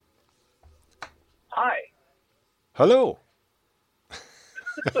Hi. Hello.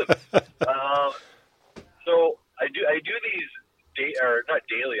 So I do these not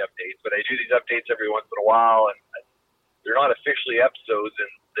daily updates, but I do these updates every once in a while, and they're not officially episodes, and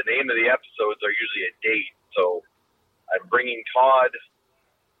the name of the episodes are usually a date. So I'm bringing Todd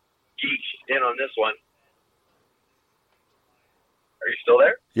Geek in on this one. Are you still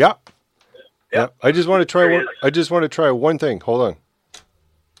there? Yeah. Yeah. I just want to try There he one. is. I just want to try one thing. Hold on.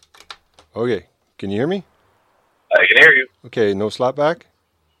 Okay. Can you hear me? I can hear you. Okay. No slapback.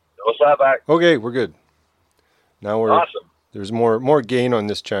 No slapback. Okay, we're good. Now we're Awesome. There's more gain on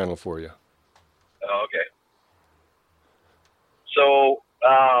this channel for you. Oh, okay. So,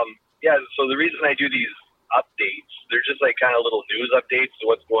 so the reason I do these updates, they're just like kind of little news updates to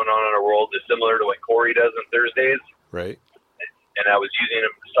what's going on in our world. Is similar to what Corey does on Thursdays. Right. And I was using them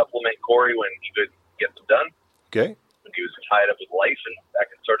to supplement Corey when he couldn't get them done. Okay. When he was tied up with life and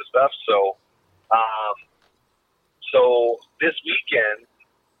that sort of stuff. So this weekend,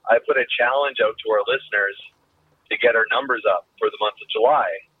 I put a challenge out to our listeners to get our numbers up for the month of July,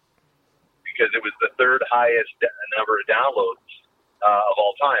 because it was the third highest number of downloads of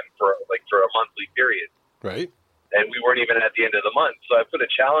all time for a monthly period. Right. And we weren't even at the end of the month. So I put a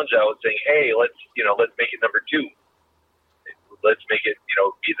challenge out saying, hey, let's make it number 2. Let's make it,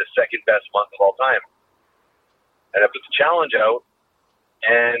 be the second best month of all time. And I put the challenge out,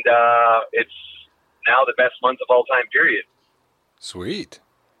 and it's now the best month of all time, period. Sweet.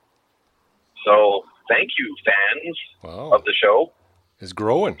 So thank you, fans of the show. It's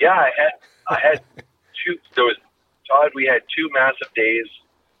growing. Yeah, I had two. Todd, we had 2 massive days.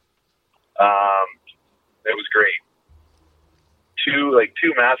 It was great.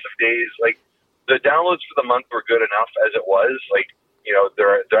 Two massive days. Like, the downloads for the month were good enough as it was. Like,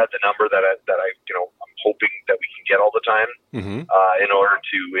 they're at the number that I I'm hoping that we can get all the time, in order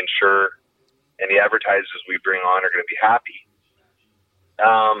to ensure any advertisers we bring on are going to be happy.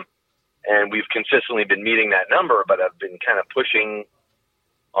 And we've consistently been meeting that number, but I've been kind of pushing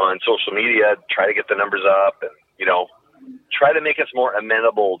on social media, try to get the numbers up, and try to make us more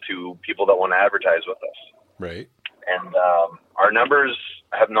amenable to people that want to advertise with us. Right. And our numbers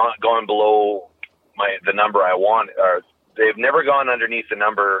have not gone below the number I want, or they've never gone underneath the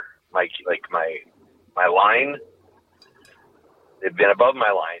number my line. They've been above my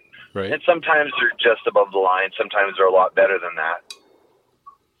line. Right. And sometimes they're just above the line. Sometimes they're a lot better than that.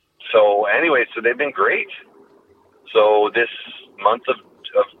 So anyway, they've been great. So this month of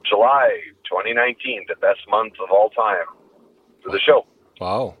July 2019, the best month of all time for the show.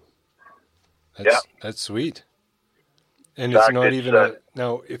 Wow. Yeah. That's sweet. And In fact, it's not even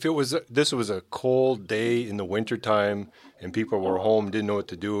now, if this was a cold day in the wintertime and people were home, didn't know what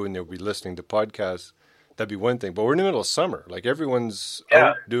to do, and they'll be listening to podcasts, that'd be one thing. But we're in the middle of summer. Like, everyone's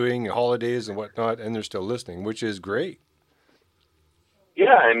out doing holidays and whatnot, and they're still listening, which is great.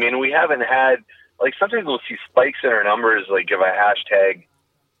 Yeah, I mean, we haven't had, sometimes we'll see spikes in our numbers, if I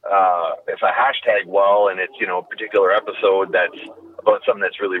hashtag well, and it's, a particular episode that's about something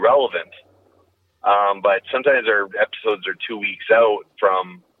that's really relevant. But sometimes our episodes are 2 weeks out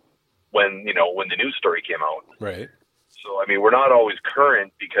from when the news story came out. Right. So, I mean, we're not always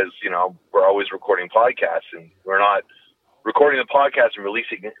current because, we're always recording podcasts, and we're not recording the podcast and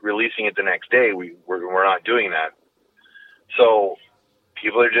releasing it the next day. We're not doing that. So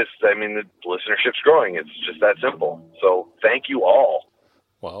people are the listenership's growing. It's just that simple. So thank you all.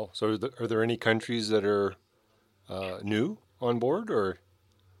 Wow. So are there any countries that are new on board, or?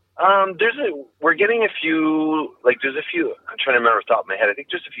 We're getting a few, there's a few, I'm trying to remember off the top of my head. I think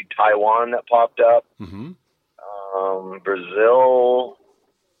just a few Taiwan that popped up. Mm-hmm. Brazil,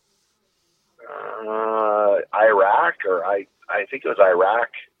 Iraq, or I think it was Iraq.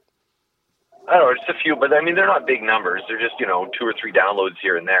 I don't know, just a few, but they're not big numbers. They're just, 2 or 3 downloads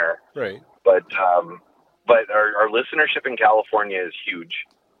here and there. Right. But our listenership in California is huge.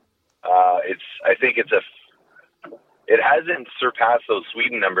 It hasn't surpassed those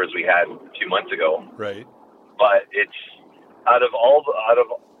Sweden numbers we had 2 months ago. Right. But it's out of all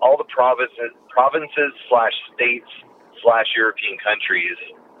the provinces / states / European countries.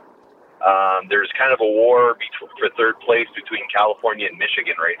 There's kind of a war for third place between California and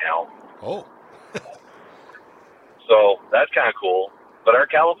Michigan right now. Oh. So that's kind of cool. But our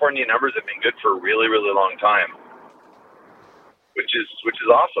California numbers have been good for a really, really long time, which is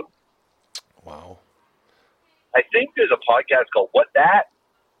awesome. Wow. I think there's a podcast called What That?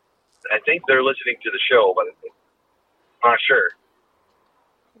 And I think they're listening to the show, but I'm not sure.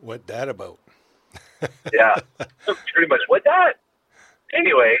 What that about? Yeah, pretty much. What that?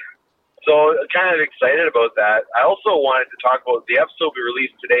 Anyway, so kind of excited about that. I also wanted to talk about the episode we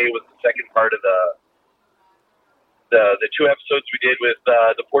released today was the second part of the 2 episodes we did with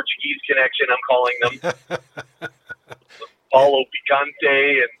the Portuguese connection, I'm calling them. Paulo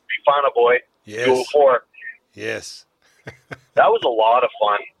Picante and Bifana Boy. Yes. 204. Yes. That was a lot of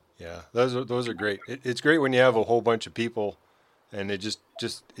fun. Yeah, those are great. It's great when you have a whole bunch of people, and it just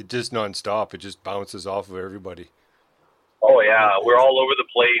nonstop. It just bounces off of everybody. Oh yeah, we're all over the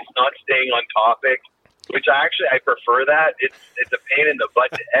place, not staying on topic, which I prefer that. It's a pain in the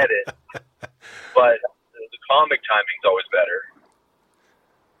butt to edit, but the comic timing's always better.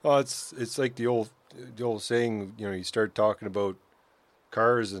 Well, it's like the old saying. You know, you start talking about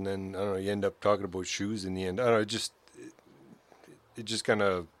cars, and then I don't know, you end up talking about shoes in the end. I don't know. It just kind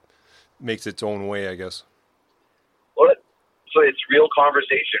of makes its own way, I guess. Well, so it's real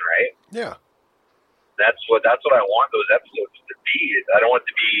conversation, right? Yeah. That's what I want those episodes to be. I don't want it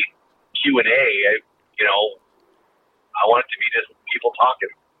to be Q&A. I want it to be just people talking.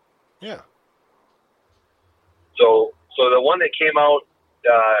 Yeah. So the one that came out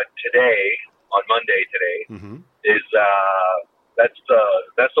today, on Monday today, mm-hmm. is that's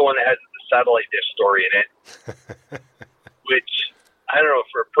the one that has the satellite dish story in it, which I don't know.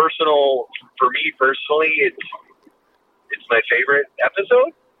 For me personally, it's my favorite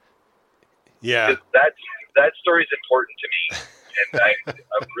episode. Yeah. That story is important to me, and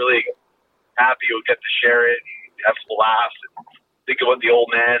I'm really happy we get to share it and have some laughs and think about the old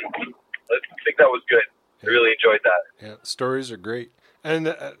man. I think that was good. I really enjoyed that. Yeah, stories are great. And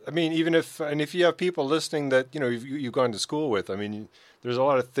I mean, if you have people listening that you've gone to school with, I mean, there's a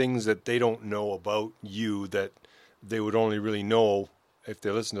lot of things that they don't know about you that they would only really know if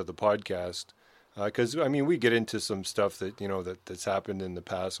they listen to the podcast. Because I mean, we get into some stuff that that's happened in the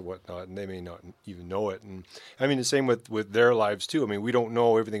past or whatnot, and they may not even know it. And I mean, the same with their lives too. I mean, we don't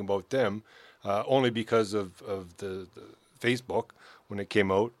know everything about them only because of the Facebook when it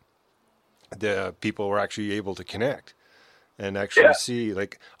came out. The people were actually able to connect and actually see.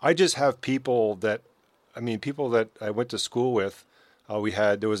 Like, I just have people that I went to school with.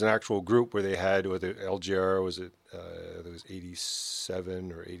 There was an actual group where they had, whether LGR was it was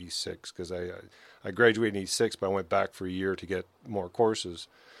 87 or 86, because I graduated in 86, but I went back for a year to get more courses.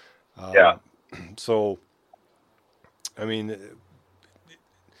 So, I mean,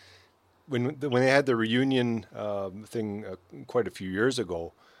 when they had the reunion thing quite a few years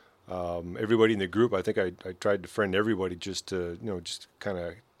ago, everybody in the group, I think I tried to friend everybody just to kind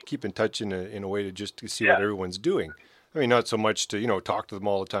of keep in touch in a way to see what everyone's doing. I mean, not so much to talk to them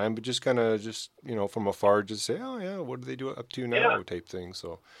all the time, but just kind of from afar, just say, oh yeah, what do they do up to now, type thing.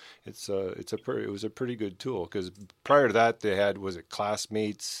 So it was a pretty good tool, because prior to that they had, was it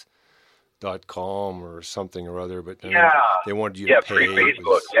Classmates.com or something or other, but they wanted you to pay.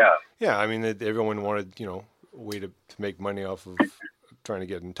 Pre-Facebook, I mean, everyone wanted a way to make money off of trying to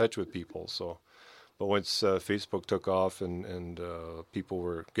get in touch with people. So, but once Facebook took off and people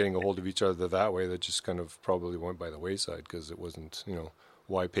were getting a hold of each other that way, that just kind of probably went by the wayside, because it wasn't,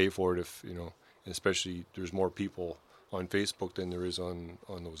 why pay for it if, especially there's more people on Facebook than there is on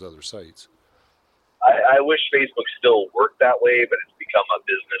those other sites. I wish Facebook still worked that way, but it's become a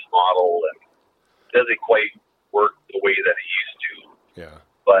business model and it doesn't quite work the way that it used to. Yeah.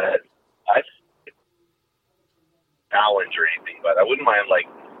 But I challenge or anything, but I wouldn't mind, like,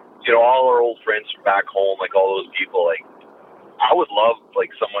 all our old friends from back home, like all those people, like, I would love,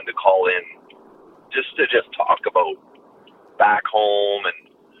 like, someone to call in just to talk about back home and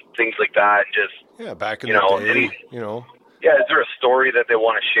things like that, and just back in the day, is there a story that they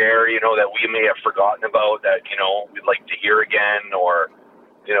want to share, that we may have forgotten about that we'd like to hear again, or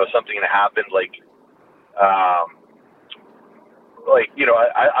something that happened, like I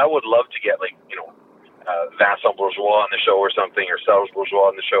would love to get, like, Vincent Bourgeois on the show or something, or Serge Bourgeois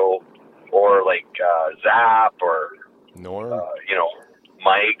on the show, or like Zap, or Norm,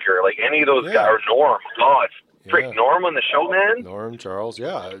 Mike, or like any of those guys, or Norm. God, Norm on the show, man. Norm, Charles,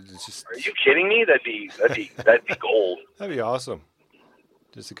 it's just. Are you kidding me? That'd be gold. That'd be awesome.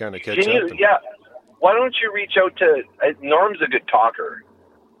 Just to kind of catch up. Why don't you reach out to Norm's a good talker.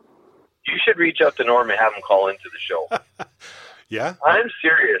 You should reach out to Norm and have him call into the show. Yeah, I'm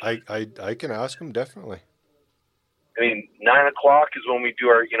serious. I can ask him, definitely. I mean, 9 o'clock is when we do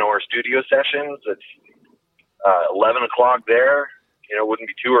our our studio sessions. It's 11 o'clock there. Wouldn't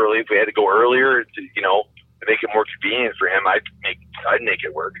be too early. If we had to go earlier to to make it more convenient for him, I'd make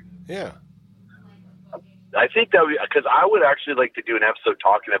it work. Yeah, I think that because I would actually like to do an episode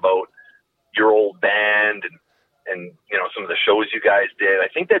talking about your old band and some of the shows you guys did. I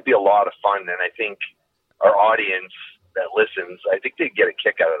think that'd be a lot of fun, and I think our audience that listens, I think they'd get a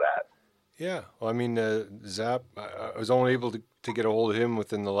kick out of that. Yeah. Well, I mean, Zap, I was only able to get a hold of him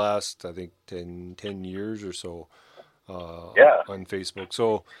within the last, I think, 10 years or so. on Facebook.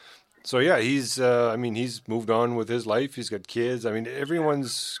 So yeah, he's I mean, he's moved on with his life. He's got kids. I mean,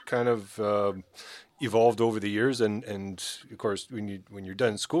 everyone's kind of evolved over the years, and of course, when you're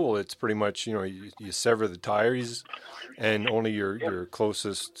done school, it's pretty much, you know, you sever the ties, and only your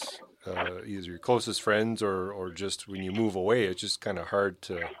closest either your closest friends or just when you move away, it's just kind of hard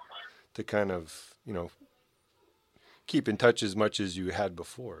to kind of, you know, keep in touch as much as you had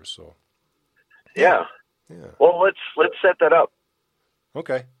before. So yeah. Well, let's set that up.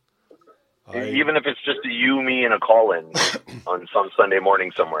 Okay. Even if it's just a you, me, and a call-in on some Sunday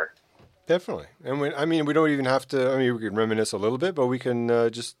morning somewhere. Definitely. And we don't even have to, I mean, we can reminisce a little bit, but we can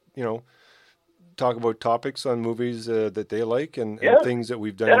just, you know, talk about topics on movies that they like and things that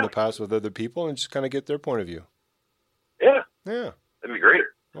we've done in the past with other people and just kind of get their point of view. Yeah. Yeah. That'd be great.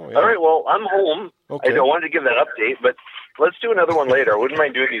 Oh, yeah. All right, well, I'm home. Okay. I wanted to give that update, but let's do another one later. I wouldn't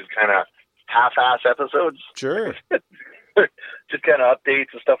mind doing these kind of half-ass episodes. Sure. Just kind of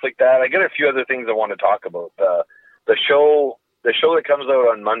updates and stuff like that. I got a few other things I want to talk about. The show that comes out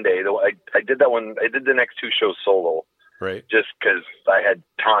on Monday, I did that one. I did the next two shows solo. Right. Just because I had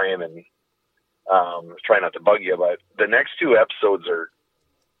time and try not to bug you, but the next two episodes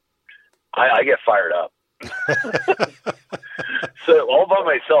I get fired up. So all by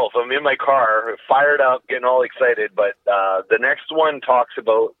myself, I'm in my car, fired up, getting all excited. But the next one talks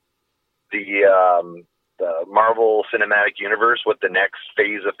about the Marvel Cinematic Universe, what the next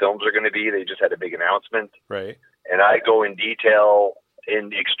phase of films are going to be. They just had a big announcement, right? And I go in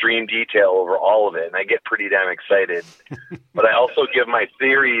extreme detail over all of it, and I get pretty damn excited. But I also give my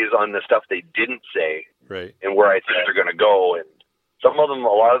theories on the stuff they didn't say, right, and where I think they're going to go. And a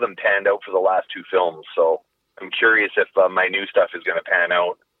lot of them panned out for the last two films. So I'm curious if my new stuff is going to pan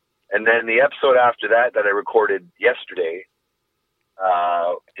out. And then the episode after that I recorded yesterday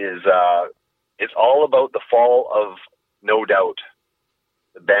it's all about the fall of No Doubt,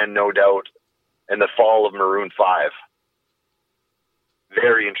 the band No Doubt, and the fall of Maroon 5.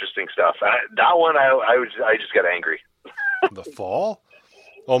 Very interesting stuff. That one, I just got angry. The fall?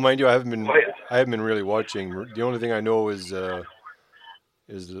 Oh, mind you, I haven't been really watching. The only thing I know is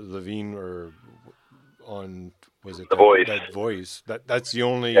Levine or on The Voice. That Voice. That's the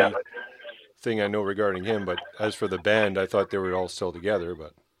only thing I know regarding him. But as for the band, I thought they were all still together.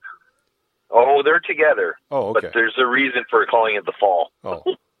 But they're together. Oh, okay. But there's a reason for calling it the fall. Oh,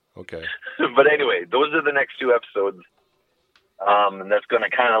 okay. But anyway, those are the next two episodes. And that's going to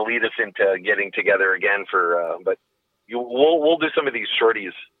kind of lead us into getting together again we'll do some of these short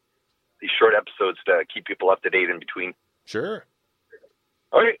episodes to keep people up to date in between. Sure.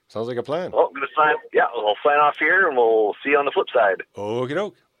 Okay. Sounds like a plan. Well, I'm going to I'll sign off here and we'll see you on the flip side. Okie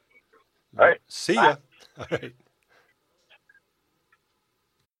doke. All right. See ya. All right.